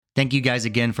Thank you guys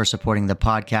again for supporting the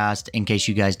podcast. In case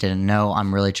you guys didn't know,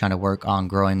 I'm really trying to work on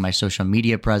growing my social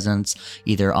media presence,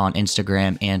 either on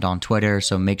Instagram and on Twitter.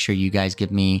 So make sure you guys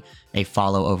give me a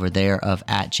follow over there of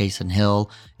 @JasonHill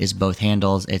is both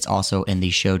handles. It's also in the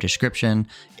show description.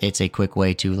 It's a quick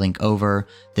way to link over.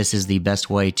 This is the best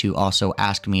way to also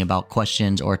ask me about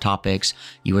questions or topics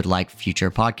you would like future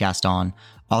podcast on.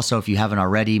 Also, if you haven't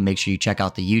already, make sure you check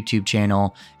out the YouTube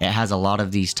channel. It has a lot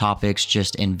of these topics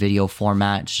just in video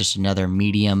format. It's just another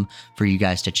medium for you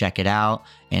guys to check it out.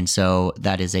 And so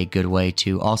that is a good way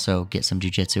to also get some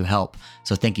jiu-jitsu help.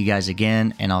 So thank you guys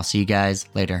again, and I'll see you guys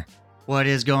later. What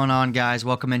is going on, guys?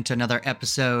 Welcome into another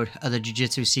episode of the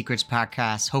Jiu-Jitsu Secrets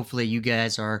Podcast. Hopefully you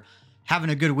guys are having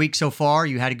a good week so far.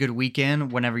 You had a good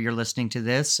weekend whenever you're listening to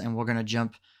this, and we're going to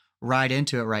jump right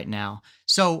into it right now.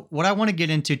 So what I want to get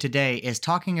into today is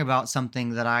talking about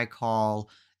something that I call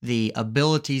the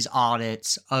abilities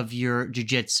audits of your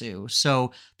jiu-jitsu.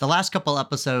 So the last couple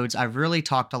episodes, I've really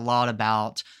talked a lot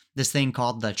about this thing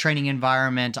called the training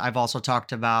environment. I've also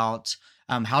talked about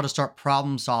how to start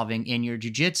problem solving in your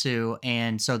jiu-jitsu.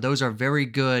 And so those are very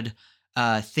good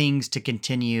things to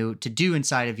continue to do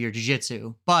inside of your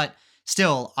jiu-jitsu. But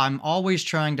still, I'm always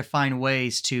trying to find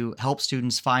ways to help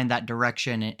students find that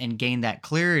direction and gain that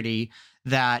clarity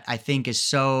that I think is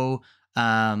so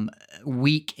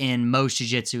weak in most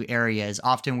jiu-jitsu areas.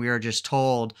 Often we are just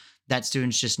told that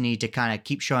students just need to kind of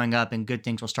keep showing up and good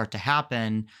things will start to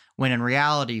happen, when in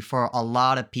reality, for a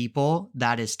lot of people,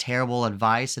 that is terrible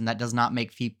advice, and that does not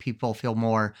make people feel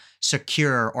more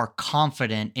secure or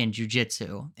confident in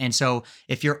jiu-jitsu. And so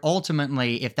if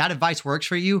that advice works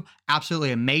for you,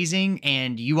 absolutely amazing,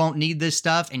 and you won't need this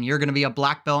stuff, and you're going to be a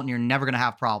black belt, and you're never going to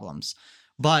have problems.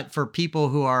 But for people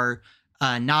who are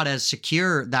not as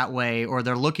secure that way, or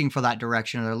they're looking for that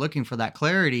direction, or they're looking for that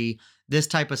clarity, this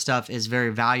type of stuff is very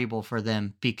valuable for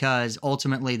them, because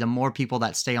ultimately the more people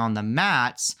that stay on the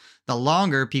mats, the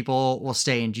longer people will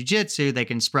stay in jiu-jitsu. They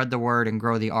can spread the word and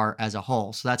grow the art as a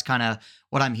whole. So that's kind of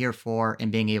what I'm here for and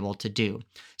being able to do.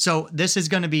 So this is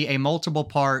going to be a multiple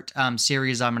part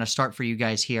series I'm going to start for you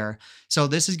guys here. So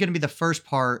this is going to be the first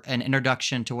part, an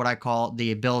introduction to what I call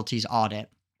the abilities audit.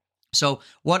 So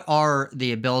what are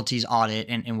the abilities audit,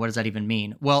 and what does that even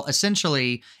mean? Well,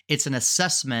 essentially, it's an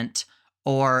assessment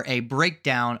or a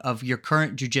breakdown of your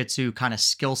current jiu-jitsu kind of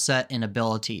skill set and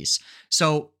abilities.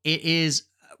 So it is,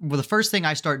 well, the first thing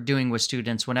I start doing with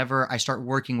students whenever I start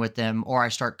working with them, or I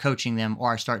start coaching them,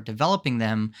 or I start developing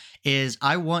them, is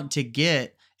I want to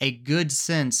get a good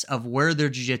sense of where their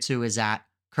jiu-jitsu is at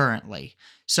currently.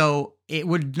 So it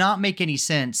would not make any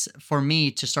sense for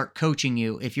me to start coaching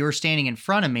you if you were standing in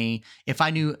front of me if I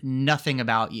knew nothing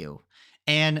about you.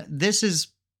 And this is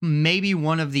maybe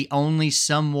one of the only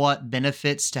somewhat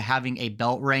benefits to having a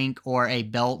belt rank or a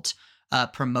belt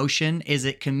promotion, is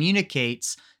it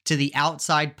communicates to the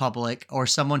outside public or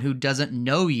someone who doesn't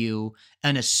know you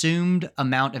an assumed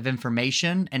amount of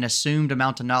information, an assumed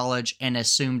amount of knowledge, an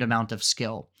assumed amount of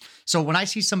skill. So when I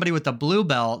see somebody with a blue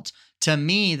belt, to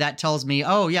me, that tells me,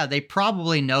 oh yeah, they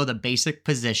probably know the basic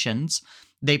positions.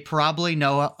 They probably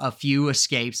know a few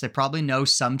escapes. They probably know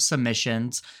some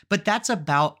submissions, but that's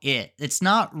about it. It's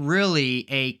not really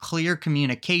a clear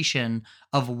communication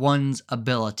of one's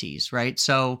abilities, right?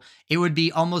 So it would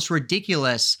be almost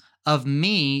ridiculous of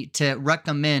me to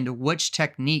recommend which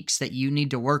techniques that you need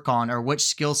to work on or which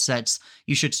skill sets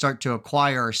you should start to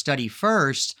acquire or study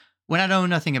first when I know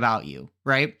nothing about you,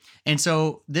 right? And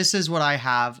so this is what I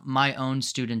have my own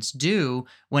students do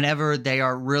whenever they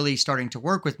are really starting to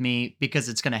work with me, because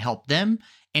it's going to help them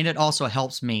and it also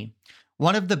helps me.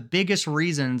 One of the biggest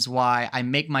reasons why I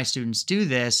make my students do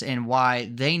this and why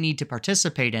they need to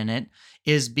participate in it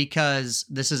is because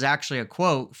this is actually a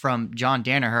quote from John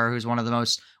Danaher, who's one of the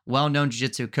most well-known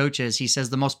jiu-jitsu coaches. He says,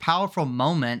 the most powerful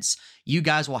moments you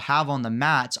guys will have on the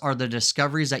mats are the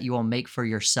discoveries that you will make for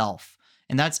yourself.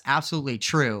 And that's absolutely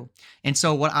true. And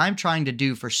so what I'm trying to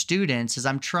do for students is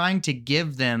I'm trying to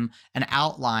give them an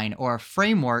outline or a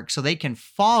framework so they can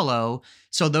follow,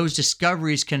 so those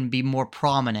discoveries can be more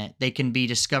prominent. They can be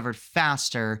discovered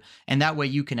faster. And that way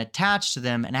you can attach to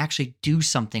them and actually do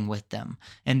something with them.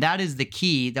 And that is the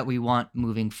key that we want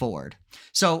moving forward.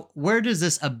 So where does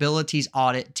this abilities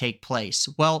audit take place?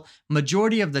 Well,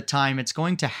 majority of the time it's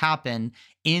going to happen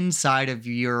inside of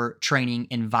your training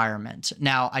environment.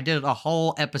 Now, I did a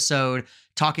whole episode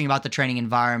talking about the training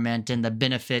environment and the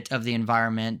benefit of the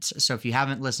environment. So if you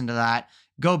haven't listened to that,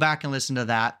 go back and listen to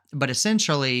that. But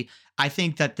essentially, I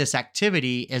think that this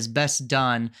activity is best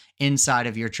done inside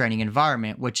of your training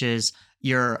environment, which is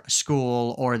your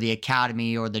school or the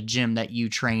academy or the gym that you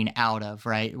train out of,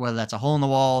 right? Whether that's a hole in the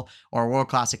wall or a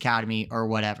world-class academy or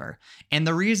whatever. And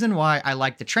the reason why I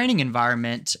like the training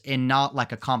environment and not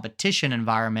like a competition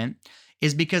environment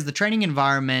is because the training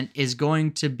environment is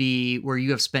going to be where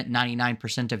you have spent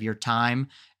 99% of your time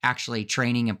actually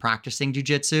training and practicing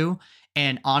jujitsu.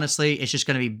 And honestly, it's just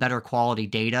going to be better quality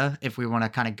data if we want to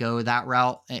kind of go that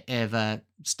route of a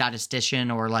statistician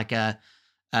or like a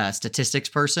statistics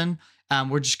person.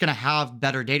 We're just going to have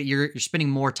better data. You're spending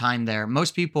more time there.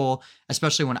 Most people,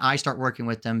 especially when I start working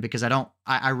with them, because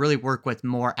I really work with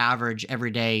more average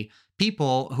everyday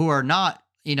people who are not,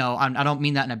 I don't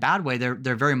mean that in a bad way. They're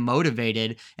very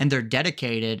motivated and they're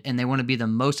dedicated and they want to be the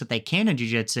most that they can in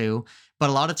jiu-jitsu. But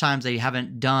a lot of times they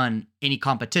haven't done any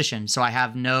competition. So I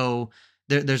have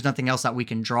there's nothing else that we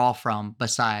can draw from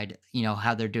beside,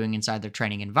 how they're doing inside their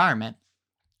training environment.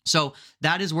 So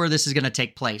that is where this is going to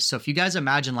take place. So if you guys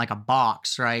imagine like a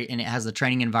box, right, and it has the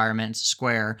training environment, it's a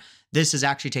square, this is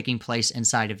actually taking place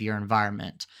inside of your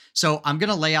environment. So I'm going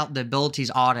to lay out the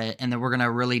abilities audit, and then we're going to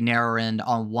really narrow in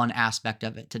on one aspect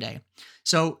of it today.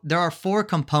 So there are 4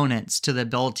 components to the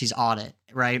abilities audit,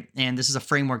 right? And this is a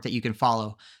framework that you can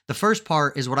follow. The first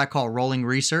part is what I call rolling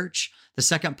research. The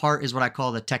second part is what I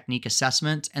call the technique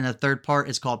assessment. And the third part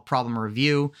is called problem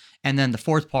review. And then the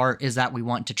fourth part is that we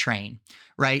want to train,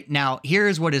 right? Now,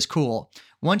 here's what is cool.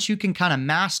 Once you can kind of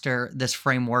master this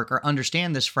framework or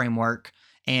understand this framework,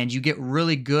 and you get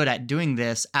really good at doing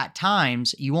this, at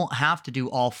times you won't have to do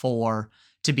all 4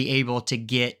 to be able to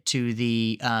get to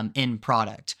the end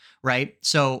product, right?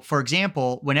 So for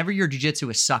example, whenever your jiu-jitsu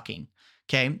is sucking,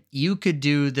 okay, you could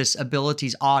do this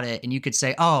abilities audit and you could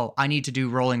say, oh, I need to do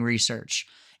rolling research.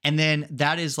 And then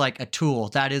that is like a tool,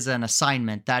 that is an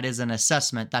assignment, that is an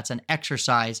assessment, that's an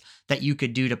exercise that you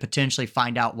could do to potentially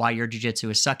find out why your jiu-jitsu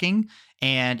is sucking.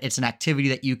 And it's an activity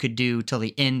that you could do till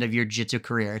the end of your jiu-jitsu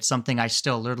career. It's something I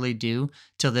still literally do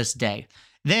till this day.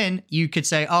 Then you could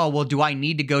say, oh, well, do I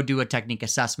need to go do a technique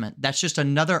assessment? That's just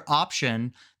another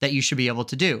option that you should be able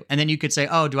to do. And then you could say,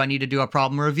 oh, do I need to do a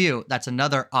problem review? That's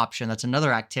another option. That's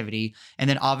another activity. And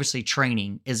then obviously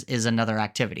training is another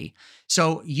activity.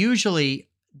 So usually,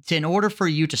 in order for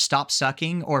you to stop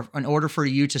sucking, or in order for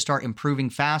you to start improving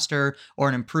faster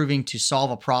or improving to solve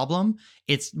a problem,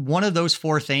 it's one of those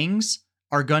 4 things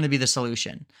are going to be the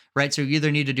solution, right? So you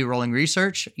either need to do rolling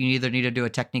research, you either need to do a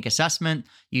technique assessment,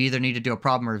 you either need to do a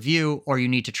problem review, or you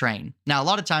need to train. Now, a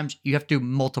lot of times you have to do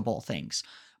multiple things,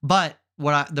 but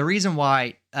the reason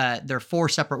why there are 4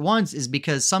 separate ones is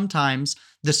because sometimes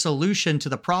the solution to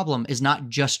the problem is not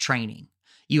just training.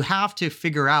 You have to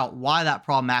figure out why that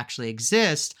problem actually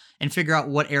exists and figure out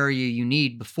what area you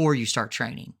need before you start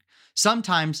training.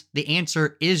 Sometimes the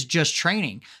answer is just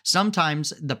training.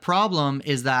 Sometimes the problem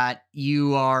is that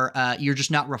you're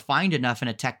just not refined enough in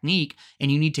a technique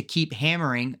and you need to keep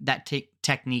hammering that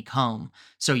technique home.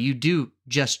 So you do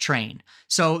just train.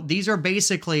 So these are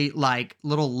basically like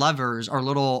little levers or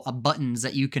little buttons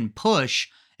that you can push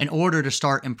in order to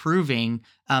start improving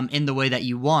in the way that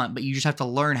you want, but you just have to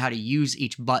learn how to use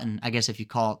each button, I guess, if you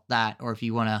call it that, or if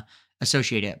you want to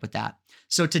associate it with that.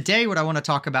 So today, what I want to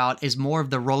talk about is more of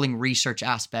the rolling research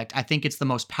aspect. I think it's the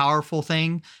most powerful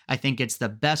thing. I think it's the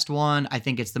best one. I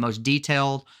think it's the most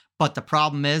detailed, but the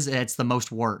problem is it's the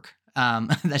most work.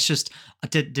 That's just,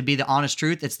 to be the honest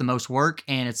truth, it's the most work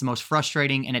and it's the most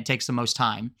frustrating and it takes the most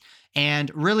time.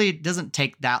 And really, it doesn't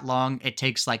take that long. It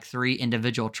takes like 3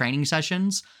 individual training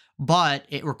sessions, but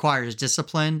it requires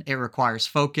discipline, it requires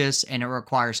focus, and it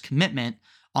requires commitment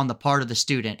on the part of the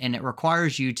student, and it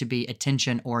requires you to be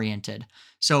attention oriented.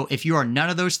 So if you are none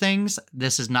of those things,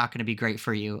 this is not going to be great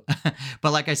for you.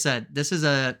 But like I said, this is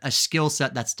a skill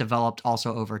set that's developed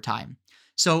also over time.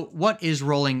 So what is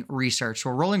rolling research?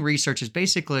 Well, rolling research is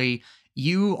basically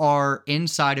you are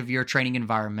inside of your training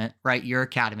environment, right? Your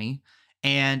academy,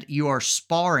 and you are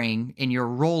sparring and you're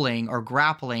rolling or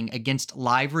grappling against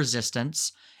live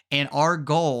resistance. And our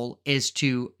goal is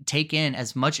to take in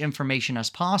as much information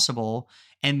as possible.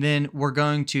 And then we're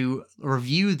going to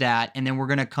review that. And then we're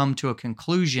going to come to a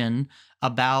conclusion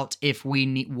about if we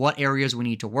need, what areas we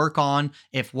need to work on,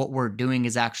 if what we're doing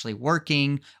is actually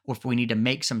working, or if we need to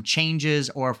make some changes,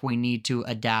 or if we need to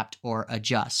adapt or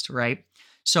adjust, right?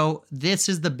 So this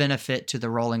is the benefit to the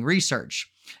rolling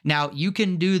research. Now, you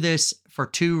can do this for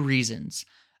 2 reasons.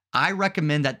 I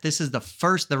recommend that this is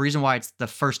the reason why it's the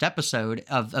first episode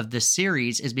of this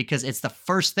series is because it's the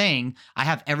first thing I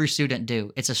have every student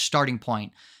do. It's a starting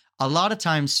point. A lot of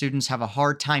times students have a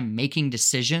hard time making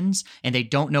decisions and they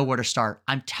don't know where to start.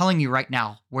 I'm telling you right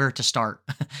now where to start.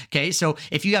 Okay. So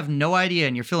if you have no idea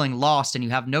and you're feeling lost and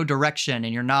you have no direction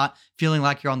and you're not feeling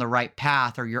like you're on the right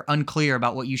path or you're unclear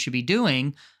about what you should be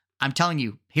doing, I'm telling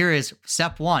you, here is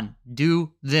step one.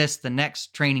 Do this the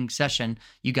next training session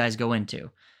you guys go into.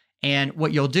 And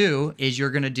what you'll do is you're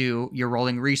going to do your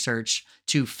rolling research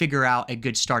to figure out a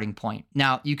good starting point.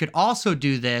 Now, you could also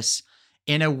do this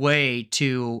in a way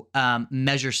to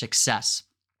measure success.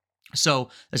 So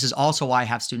this is also why I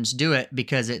have students do it,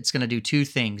 because it's going to do two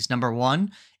things. Number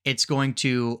one, it's going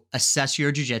to assess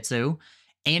your jiu-jitsu,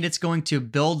 and it's going to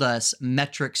build us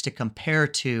metrics to compare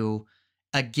to,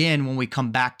 again, when we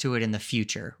come back to it in the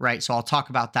future, right? So I'll talk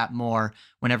about that more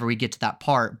whenever we get to that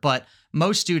part. But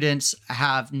most students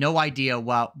have no idea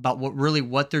about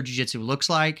what their jiu-jitsu looks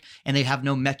like, and they have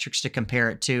no metrics to compare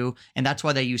it to. And that's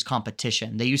why they use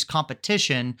competition. They use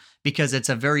competition because it's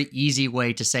a very easy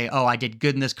way to say, oh, I did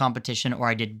good in this competition or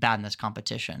I did bad in this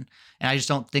competition. And I just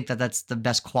don't think that that's the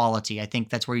best quality. I think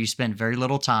that's where you spend very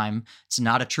little time. It's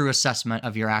not a true assessment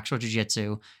of your actual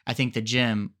jiu-jitsu. I think the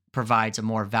gym provides a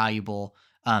more valuable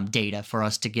data for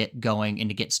us to get going and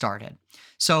to get started.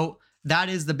 So that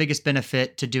is the biggest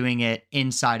benefit to doing it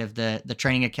inside of the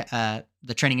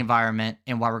training environment,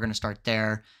 and why we're going to start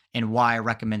there, and why I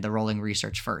recommend the rolling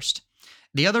research first.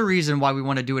 The other reason why we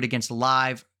want to do it against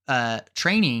live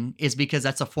training is because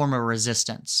that's a form of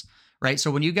resistance, right? So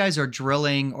when you guys are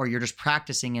drilling or you're just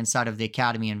practicing inside of the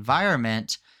academy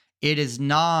environment, it is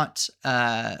not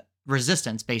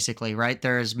resistance, basically, right?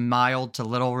 There is mild to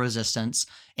little resistance,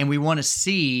 and we want to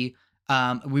see,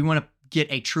 we want to get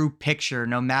a true picture,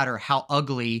 no matter how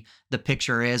ugly the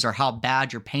picture is or how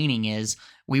bad your painting is.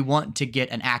 We want to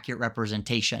get an accurate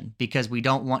representation because we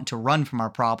don't want to run from our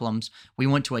problems. We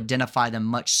want to identify them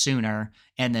much sooner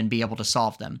and then be able to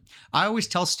solve them. I always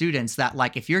tell students that,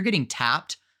 like, if you're getting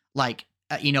tapped,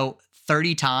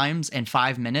 30 times in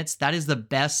 5 minutes, that is the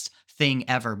best thing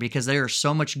ever, because there is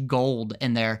so much gold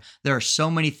in there. There are so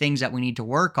many things that we need to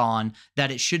work on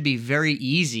that it should be very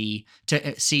easy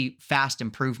to see fast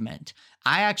improvement.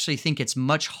 I actually think it's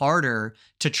much harder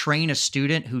to train a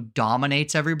student who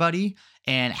dominates everybody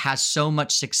and has so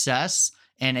much success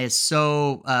and is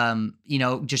so,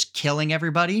 just killing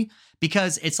everybody,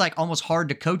 because it's like almost hard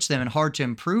to coach them and hard to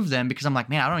improve them, because I'm like,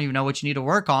 man, I don't even know what you need to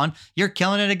work on. You're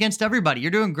killing it against everybody.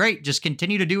 You're doing great. Just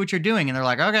continue to do what you're doing. And they're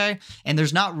like, okay. And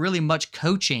there's not really much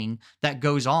coaching that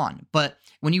goes on. But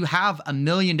when you have a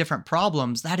million different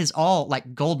problems, that is all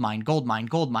like gold mine, gold mine,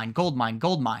 gold mine, gold mine,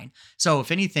 gold mine. So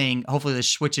if anything, hopefully this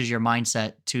switches your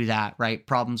mindset to that, right?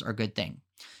 Problems are a good thing.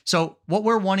 So what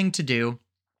we're wanting to do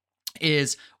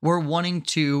is we're wanting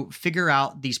to figure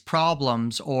out these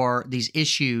problems or these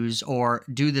issues or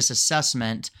do this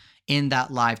assessment in that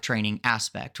live training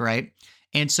aspect, right?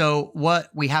 And so what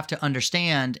we have to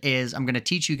understand is I'm going to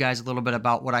teach you guys a little bit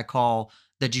about what I call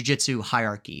the jiu-jitsu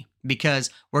hierarchy, because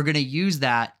we're going to use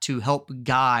that to help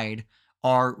guide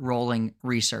our rolling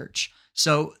research.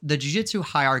 So the jiu-jitsu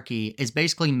hierarchy is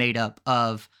basically made up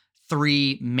of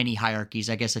 3 mini hierarchies,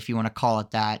 I guess, if you want to call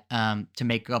it that, to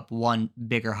make up one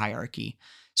bigger hierarchy.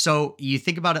 So you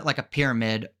think about it like a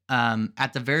pyramid.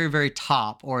 At the very, very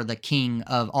top, or the king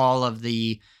of all of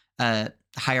the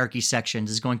hierarchy sections,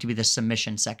 is going to be the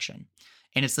submission section.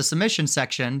 And it's the submission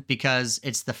section because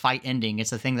it's the fight ending. It's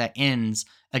the thing that ends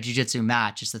a jiu-jitsu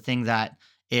match. It's the thing that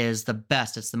is the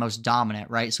best. It's the most dominant,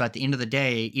 right? So at the end of the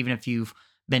day, even if you've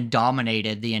been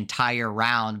dominated the entire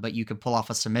round, but you could pull off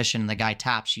a submission and the guy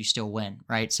taps, you still win,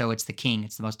 right? So it's the king,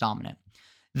 it's the most dominant.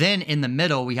 Then in the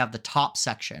middle, we have the top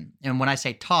section. And when I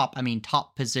say top, I mean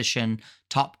top position,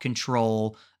 top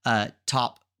control,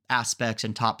 top aspects,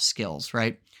 and top skills,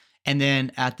 right? And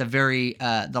then at the very,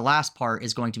 the last part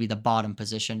is going to be the bottom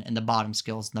position and the bottom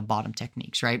skills and the bottom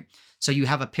techniques, right? So you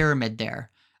have a pyramid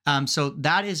there. So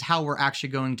that is how we're actually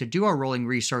going to do our rolling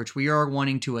research. We are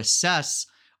wanting to assess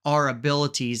our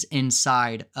abilities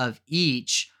inside of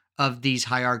each of these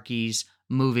hierarchies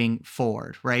moving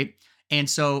forward, right? And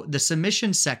so the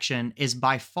submission section is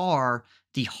by far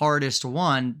the hardest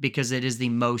one because it is the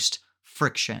most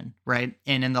friction, right?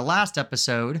 And in the last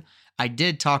episode, I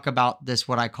did talk about this,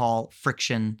 what I call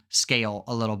friction scale,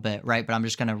 a little bit, right? But I'm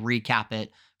just going to recap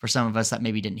it for some of us that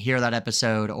maybe didn't hear that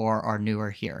episode or are newer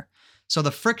here. So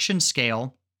the friction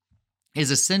scale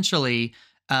is essentially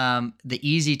the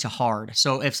easy to hard.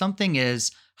 So if something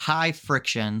is high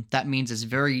friction, that means it's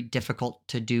very difficult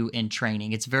to do in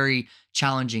training. It's very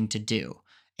challenging to do.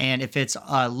 And if it's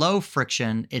low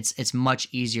friction, it's much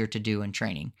easier to do in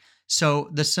training. So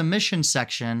the submission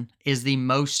section is the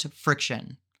most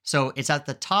friction. So it's at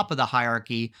the top of the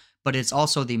hierarchy, but it's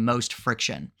also the most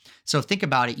friction. So think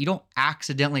about it. You don't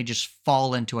accidentally just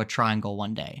fall into a triangle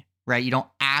one day, right? You don't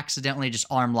accidentally just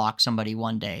arm lock somebody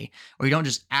one day, or you don't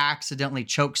just accidentally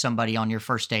choke somebody on your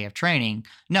first day of training.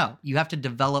 No, you have to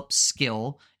develop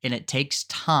skill, and it takes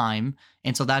time.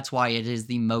 And so that's why it is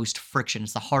the most friction.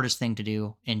 It's the hardest thing to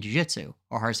do in jiu-jitsu,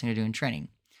 or hardest thing to do in training.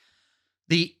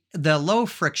 The low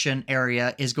friction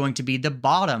area is going to be the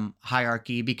bottom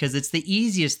hierarchy, because it's the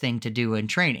easiest thing to do in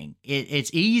training.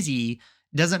 It's easy.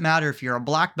 Doesn't matter if you're a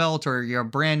black belt or you're a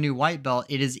brand new white belt.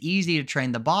 It is easy to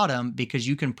train the bottom because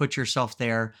you can put yourself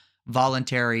there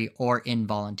voluntary or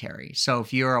involuntary. So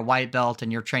if you're a white belt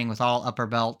and you're training with all upper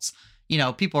belts,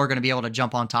 people are going to be able to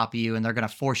jump on top of you, and they're going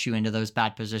to force you into those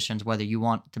bad positions, whether you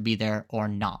want to be there or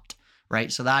not,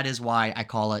 right? So that is why I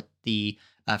call it the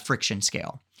friction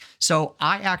scale. So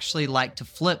I actually like to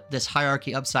flip this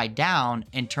hierarchy upside down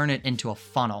and turn it into a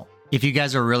funnel. If you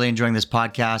guys are really enjoying this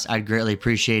podcast, I'd greatly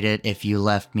appreciate it if you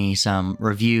left me some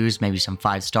reviews, maybe some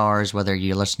 5 stars, whether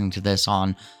you're listening to this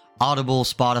on Audible,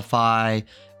 Spotify,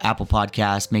 Apple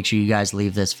Podcasts. Make sure you guys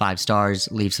leave this 5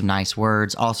 stars, leave some nice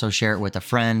words. Also share it with a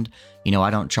friend. I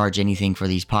don't charge anything for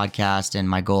these podcasts, and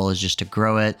my goal is just to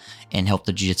grow it and help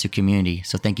the jiu-jitsu community.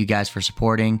 So thank you guys for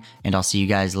supporting, and I'll see you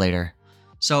guys later.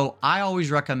 So I always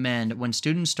recommend when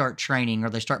students start training, or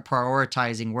they start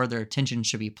prioritizing where their attention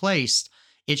should be placed,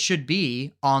 it should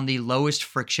be on the lowest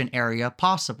friction area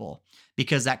possible,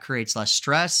 because that creates less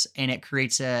stress, and it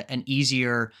creates an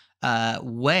easier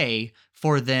way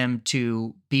for them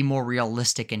to be more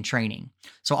realistic in training.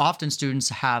 So often students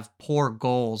have poor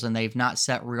goals, and they've not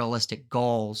set realistic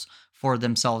goals for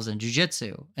themselves in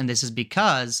jiu-jitsu. And this is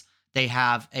because they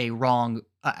have a wrong,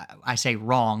 I say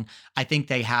wrong, I think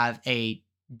they have a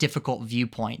difficult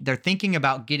viewpoint. They're thinking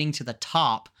about getting to the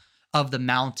top of the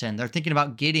mountain. They're thinking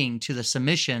about getting to the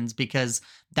submissions because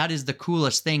that is the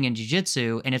coolest thing in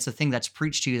jiu-jitsu, and it's the thing that's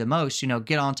preached to you the most.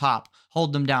 Get on top,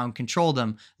 hold them down, control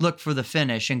them, look for the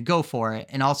finish, and go for it.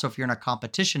 And also, if you're in a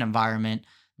competition environment,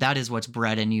 that is what's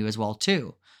bred in you as well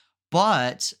too.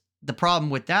 But the problem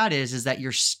with that is that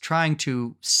you're trying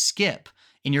to skip,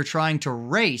 and you're trying to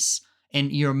race,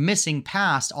 and you're missing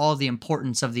past all of the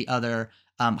importance of the other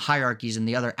hierarchies and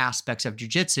the other aspects of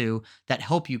jiu-jitsu that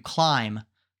help you climb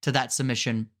to that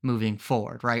submission moving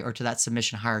forward, right? Or to that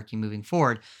submission hierarchy moving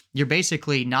forward. You're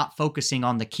basically not focusing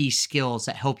on the key skills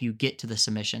that help you get to the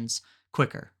submissions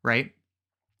quicker, right?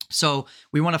 So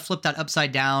we want to flip that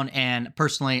upside down. And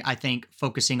personally, I think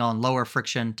focusing on lower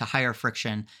friction to higher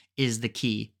friction is the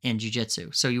key in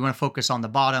jiu-jitsu. So you want to focus on the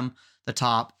bottom, the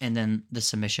top, and then the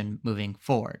submission moving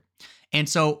forward. And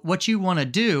so what you want to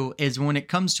do is, when it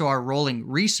comes to our rolling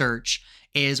research,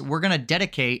 is we're going to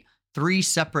dedicate 3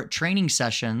 separate training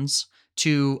sessions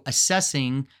to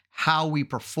assessing how we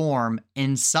perform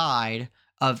inside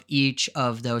of each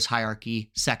of those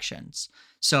hierarchy sections.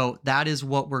 So that is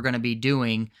what we're going to be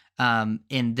doing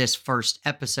in this first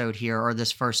episode here, or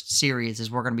this first series,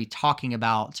 is we're going to be talking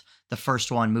about the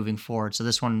first one moving forward. So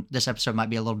this episode might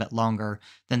be a little bit longer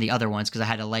than the other ones, because I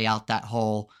had to lay out that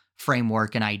whole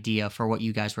framework and idea for what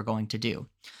you guys were going to do.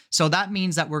 So that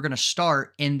means that we're going to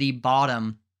start in the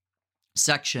bottom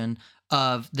section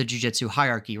of the jiu-jitsu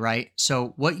hierarchy, right?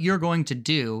 So what you're going to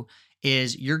do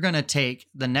is you're going to take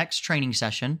the next training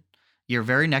session, your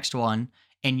very next one,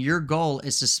 and your goal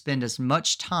is to spend as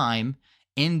much time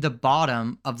in the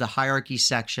bottom of the hierarchy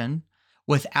section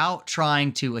without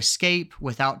trying to escape,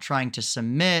 without trying to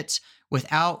submit,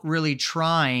 without really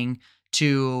trying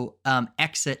to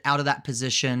exit out of that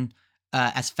position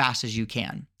as fast as you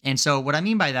can. And so what I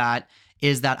mean by that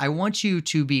is that I want you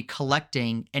to be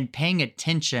collecting and paying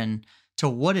attention to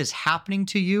what is happening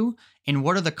to you and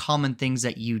what are the common things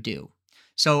that you do.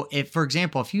 So if, for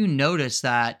example, if you notice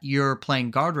that you're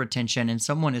playing guard retention and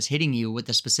someone is hitting you with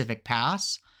a specific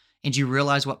pass, and you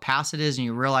realize what pass it is, and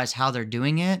you realize how they're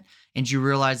doing it, and you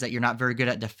realize that you're not very good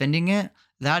at defending it,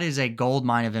 that is a gold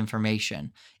mine of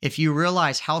information. If you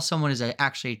realize how someone is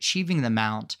actually achieving the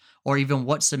mount, or even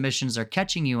what submissions they're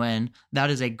catching you in,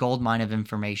 that is a gold mine of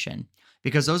information,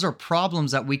 because those are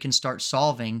problems that we can start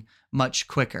solving much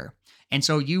quicker. And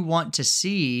so you want to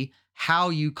see how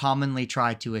you commonly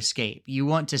try to escape. You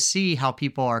want to see how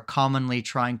people are commonly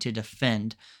trying to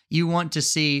defend. You want to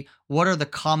see what are the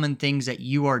common things that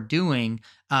you are doing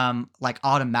like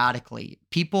automatically.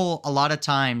 People a lot of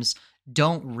times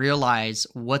don't realize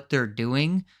what they're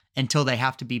doing until they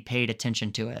have to be paid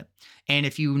attention to it. And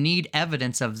if you need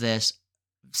evidence of this,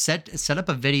 set up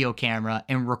a video camera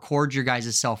and record your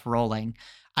guys' self rolling.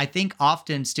 I think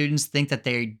often students think that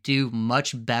they do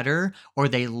much better, or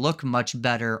they look much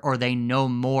better, or they know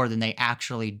more than they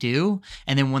actually do.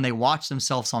 And then when they watch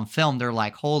themselves on film, they're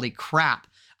like, holy crap,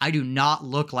 I do not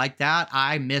look like that.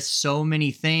 I miss so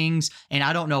many things, and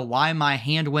I don't know why my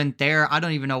hand went there. I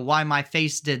don't even know why my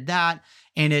face did that.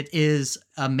 And it is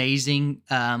amazing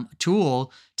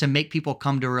tool to make people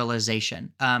come to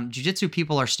realization. Jiu-jitsu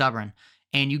people are stubborn,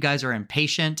 and you guys are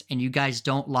impatient, and you guys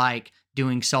don't like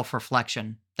doing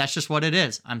self-reflection. That's just what it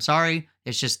is. I'm sorry.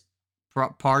 It's just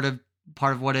part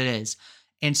of what it is.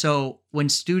 And so when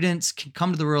students can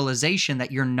come to the realization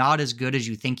that you're not as good as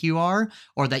you think you are,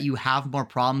 or that you have more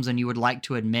problems than you would like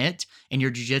to admit, and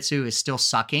your jiu-jitsu is still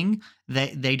sucking,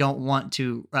 they don't want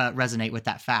to resonate with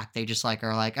that fact. They just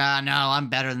are like, no, I'm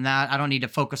better than that. I don't need to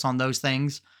focus on those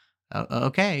things.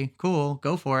 Okay, cool.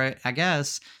 Go for it, I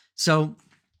guess. So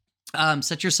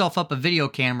set yourself up a video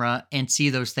camera and see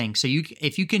those things. So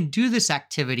if you can do this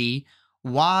activity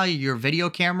while you're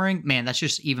video cameraing, man, that's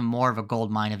just even more of a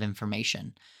gold mine of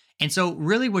information. And so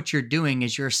really what you're doing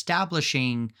is you're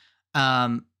establishing,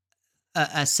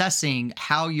 assessing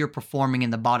how you're performing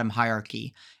in the bottom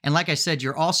hierarchy. And like I said,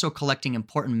 you're also collecting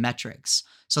important metrics.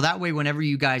 So that way, whenever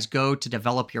you guys go to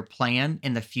develop your plan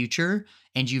in the future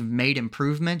and you've made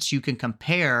improvements, you can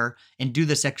compare and do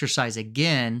this exercise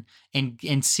again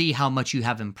and see how much you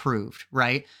have improved,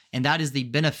 right? And that is the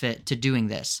benefit to doing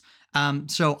this.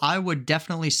 So I would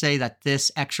definitely say that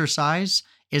this exercise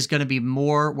is going to be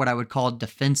more what I would call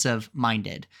defensive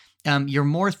minded. You're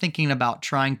more thinking about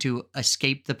trying to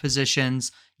escape the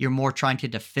positions. You're more trying to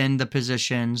defend the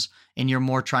positions, and you're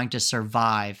more trying to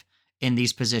survive in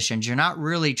these positions. You're not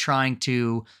really trying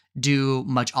to do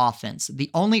much offense.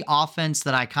 The only offense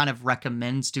that I kind of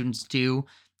recommend students do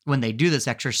when they do this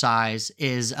exercise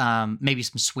is maybe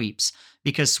some sweeps,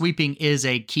 because sweeping is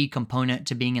a key component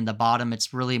to being in the bottom.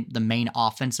 It's really the main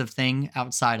offensive thing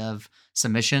outside of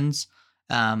submissions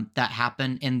that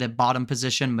happen in the bottom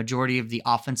position. Majority of the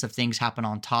offensive things happen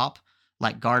on top,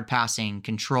 like guard passing,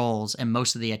 controls, and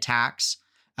most of the attacks,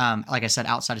 like I said,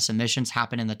 outside of submissions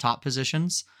happen in the top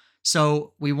positions.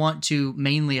 So we want to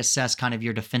mainly assess kind of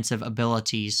your defensive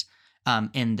abilities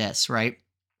in this, right?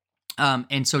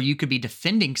 And so you could be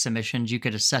defending submissions. You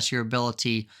could assess your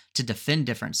ability to defend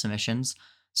different submissions.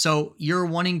 So you're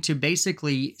wanting to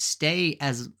basically stay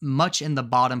as much in the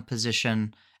bottom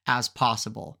position as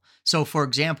possible. So for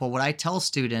example, what I tell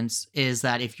students is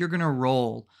that if you're going to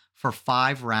roll for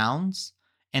 5 rounds,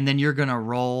 and then you're going to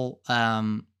roll,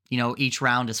 each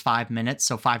round is 5 minutes.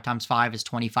 So 5 times 5 is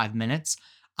 25 minutes.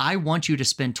 I want you to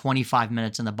spend 25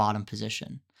 minutes in the bottom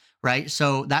position. Right?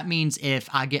 So that means if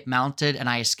I get mounted and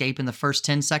I escape in the first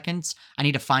 10 seconds, I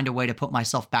need to find a way to put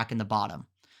myself back in the bottom,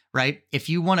 right? If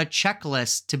you want a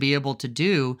checklist to be able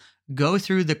to go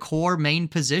through the core main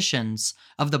positions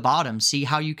of the bottom, see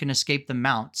how you can escape the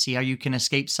mount, see how you can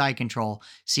escape side control,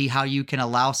 see how you can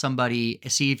allow somebody,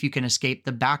 see if you can escape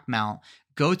the back mount,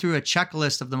 go through a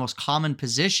checklist of the most common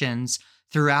positions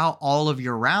throughout all of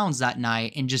your rounds that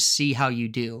night and just see how you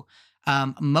do.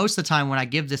 Most of the time when I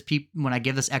give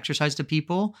this exercise to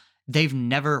people, they've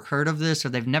never heard of this, or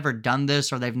they've never done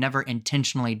this, or they've never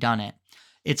intentionally done it.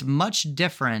 It's much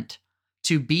different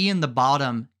to be in the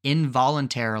bottom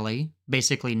involuntarily,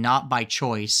 basically not by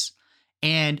choice,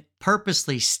 and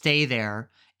purposely stay there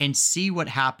and see what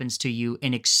happens to you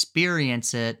and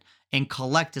experience it and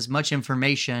collect as much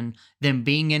information than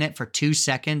being in it for 2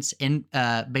 seconds in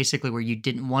basically where you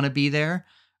didn't want to be there,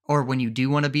 or when you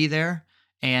do want to be there.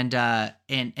 And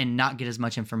not get as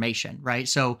much information, right?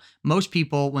 So most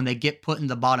people, when they get put in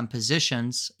the bottom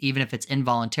positions, even if it's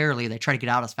involuntarily, they try to get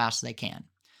out as fast as they can.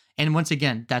 And once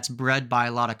again, that's bred by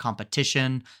a lot of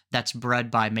competition. That's bred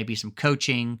by maybe some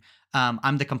coaching.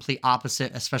 I'm the complete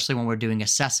opposite, especially when we're doing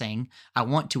assessing. I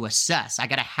want to assess. I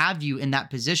got to have you in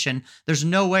that position. There's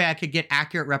no way I could get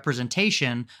accurate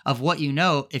representation of what you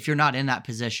know if you're not in that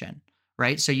position,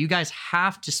 right? So you guys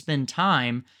have to spend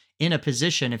time in a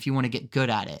position if you want to get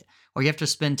good at it, or you have to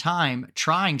spend time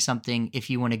trying something if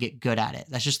you want to get good at it.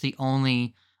 That's just the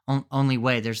only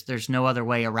way. There's no other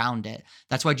way around it.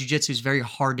 That's why jiu-jitsu is very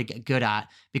hard to get good at,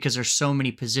 because there's so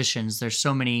many positions, there's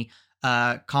so many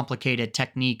complicated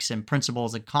techniques and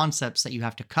principles and concepts that you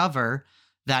have to cover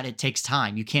that it takes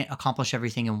time. You can't accomplish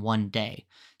everything in one day.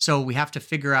 So we have to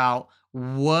figure out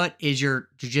what is your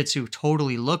jiu-jitsu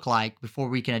totally look like before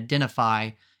we can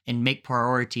identify and make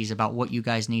priorities about what you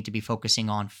guys need to be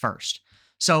focusing on first.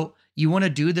 So you want to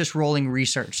do this rolling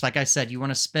research. Like I said, you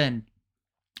want to spend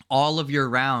all of your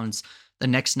rounds the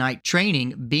next night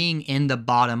training being in the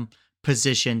bottom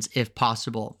positions if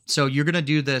possible. So you're going to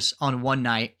do this on one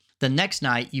night. The next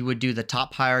night you would do the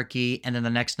top hierarchy, and then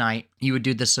the next night you would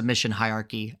do the submission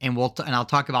hierarchy. And I'll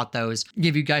talk about those,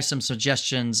 give you guys some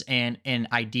suggestions and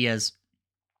ideas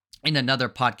in another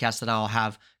podcast that I'll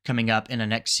have coming up in the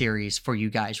next series for you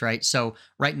guys, right? So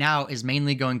right now is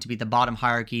mainly going to be the bottom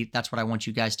hierarchy. That's what I want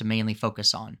you guys to mainly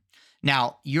focus on.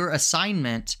 Now, your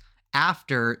assignment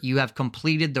after you have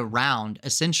completed the round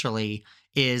essentially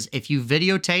is, if you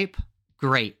videotape,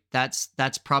 great. That's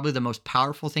probably the most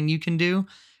powerful thing you can do.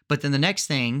 But then the next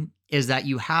thing is that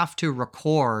you have to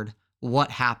record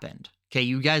what happened. Okay,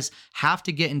 you guys have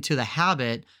to get into the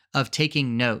habit of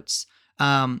taking notes.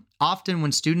 Often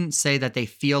when students say that they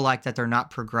feel like that they're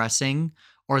not progressing,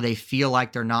 or they feel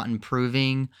like they're not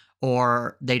improving,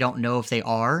 or they don't know if they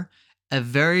are, a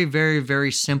very, very,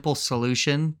 very simple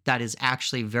solution that is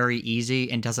actually very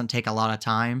easy and doesn't take a lot of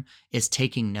time is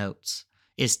taking notes,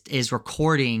 is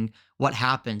recording what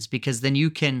happens, because then you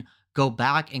can go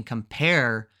back and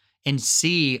compare and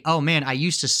see, oh man, I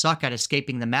used to suck at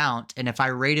escaping the mount. And if I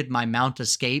rated my mount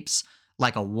escapes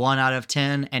like a 1 out of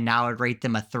 10, and now I'd rate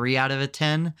them a 3 out of a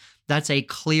 10, that's a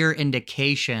clear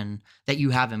indication that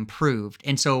you have improved.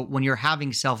 And so when you're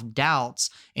having self-doubts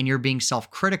and you're being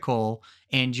self-critical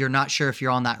and you're not sure if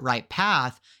you're on that right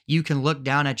path, you can look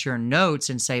down at your notes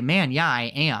and say, man, yeah,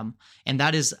 I am. And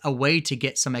that is a way to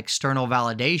get some external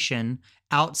validation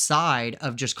outside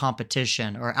of just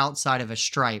competition, or outside of a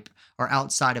stripe, or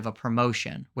outside of a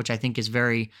promotion, which I think is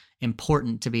very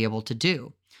important to be able to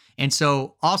do. And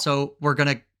so also, we're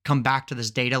going to come back to this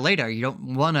data later. You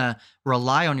don't want to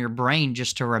rely on your brain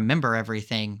just to remember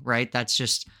everything, right? That's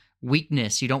just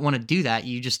weakness. You don't want to do that.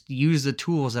 You just use the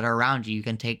tools that are around you. You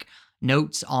can take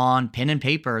notes on pen and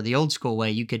paper, the old school way.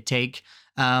 You could take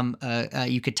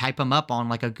you could type them up on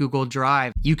like a Google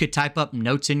Drive. You could type up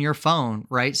notes in your phone,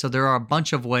 right? So there are a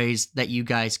bunch of ways that you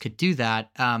guys could do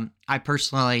that. I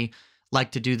personally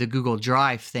like to do the Google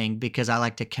Drive thing because I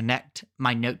like to connect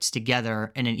my notes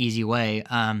together in an easy way.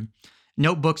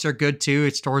 Notebooks are good too.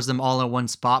 It stores them all in one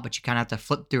spot, but you kind of have to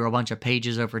flip through a bunch of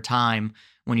pages over time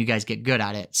when you guys get good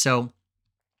at it. So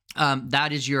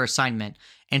that is your assignment.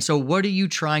 And so what are you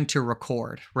trying to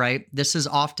record, right? This is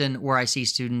often where I see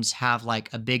students have like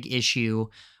a big issue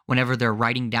whenever they're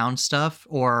writing down stuff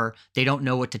or they don't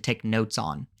know what to take notes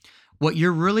on. What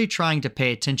you're really trying to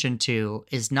pay attention to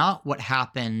is not what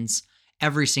happens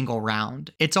every single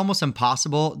round. It's almost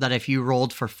impossible that if you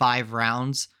rolled for 5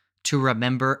 rounds to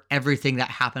remember everything that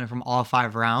happened from all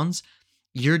 5 rounds.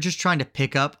 You're just trying to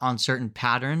pick up on certain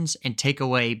patterns and take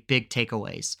away big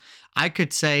takeaways. I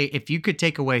could say if you could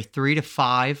take away 3 to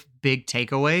 5 big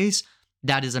takeaways,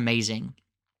 that is amazing.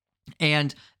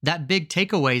 And that big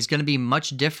takeaway is going to be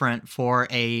much different for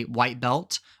a white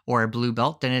belt or a blue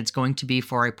belt than it's going to be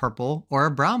for a purple or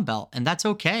a brown belt. And that's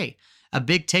okay. A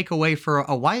big takeaway for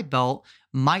a white belt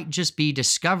might just be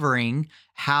discovering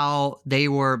how they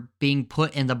were being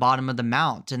put in the bottom of the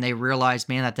mount and they realized,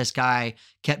 man, that this guy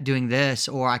kept doing this,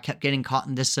 or I kept getting caught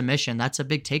in this submission. That's a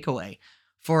big takeaway.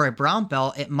 For a brown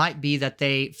belt, it might be that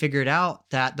they figured out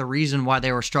that the reason why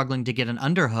they were struggling to get an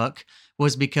underhook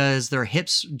was because their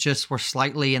hips just were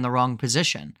slightly in the wrong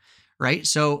position, right?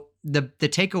 So the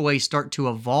takeaways start to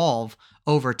evolve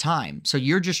over time. So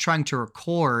you're just trying to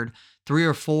record 3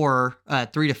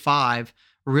 to 5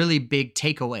 really big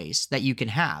takeaways that you can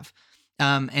have.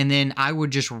 And then I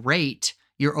would just rate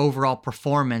your overall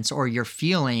performance or your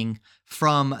feeling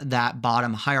from that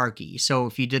bottom hierarchy. So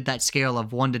if you did that scale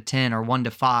of 1 to 10 or 1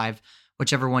 to 5,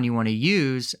 whichever one you want to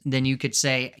use, then you could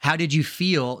say, how did you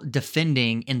feel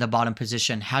defending in the bottom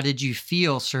position? How did you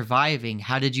feel surviving?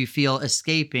 How did you feel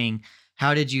escaping?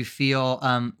 How did you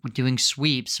feel doing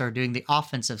sweeps or doing the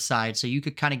offensive side? So you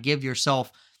could kind of give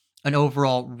yourself an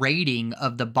overall rating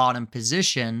of the bottom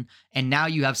position. And now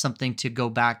you have something to go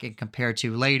back and compare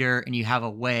to later, and you have a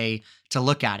way to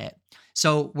look at it.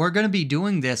 So we're going to be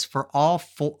doing this for all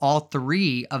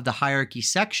 3 of the hierarchy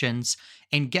sections.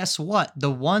 And guess what? The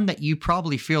one that you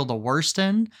probably feel the worst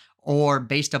in, or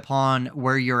based upon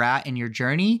where you're at in your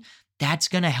journey, that's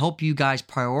going to help you guys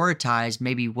prioritize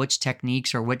maybe which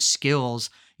techniques or which skills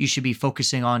you should be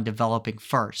focusing on developing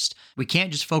first. We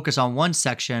can't just focus on one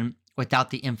section without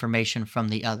the information from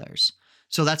the others.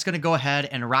 So that's going to go ahead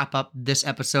and wrap up this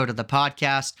episode of the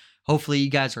podcast. Hopefully you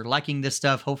guys are liking this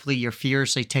stuff. Hopefully you're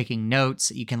furiously taking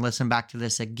notes. You can listen back to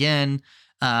this again.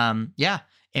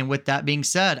 And with that being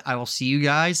said, I will see you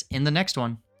guys in the next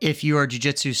one. If you are a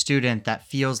jiu-jitsu student that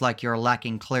feels like you're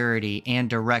lacking clarity and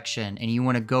direction, and you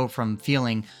want to go from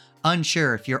feeling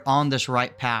unsure if you're on this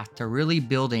right path to really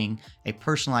building a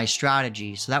personalized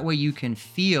strategy, so that way you can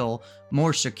feel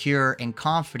more secure and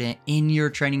confident in your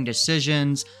training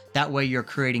decisions. That way you're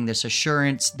creating this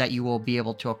assurance that you will be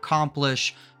able to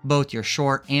accomplish both your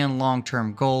short and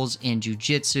long-term goals in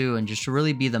jiu-jitsu and just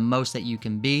really be the most that you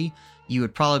can be. you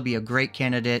would probably be a great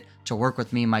candidate to work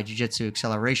with me in my Jiu-Jitsu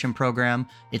Acceleration Program.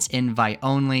 It's invite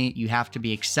only. You have to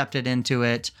be accepted into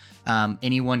it.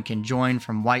 Anyone can join,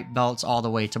 from white belts all the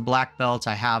way to black belts.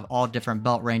 I have all different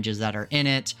belt ranges that are in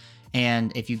it.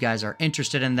 And if you guys are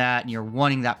interested in that and you're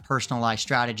wanting that personalized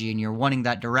strategy and you're wanting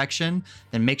that direction,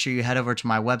 then make sure you head over to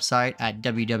my website at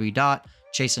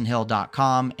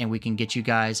www.chasenhill.com and we can get you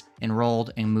guys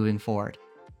enrolled and moving forward.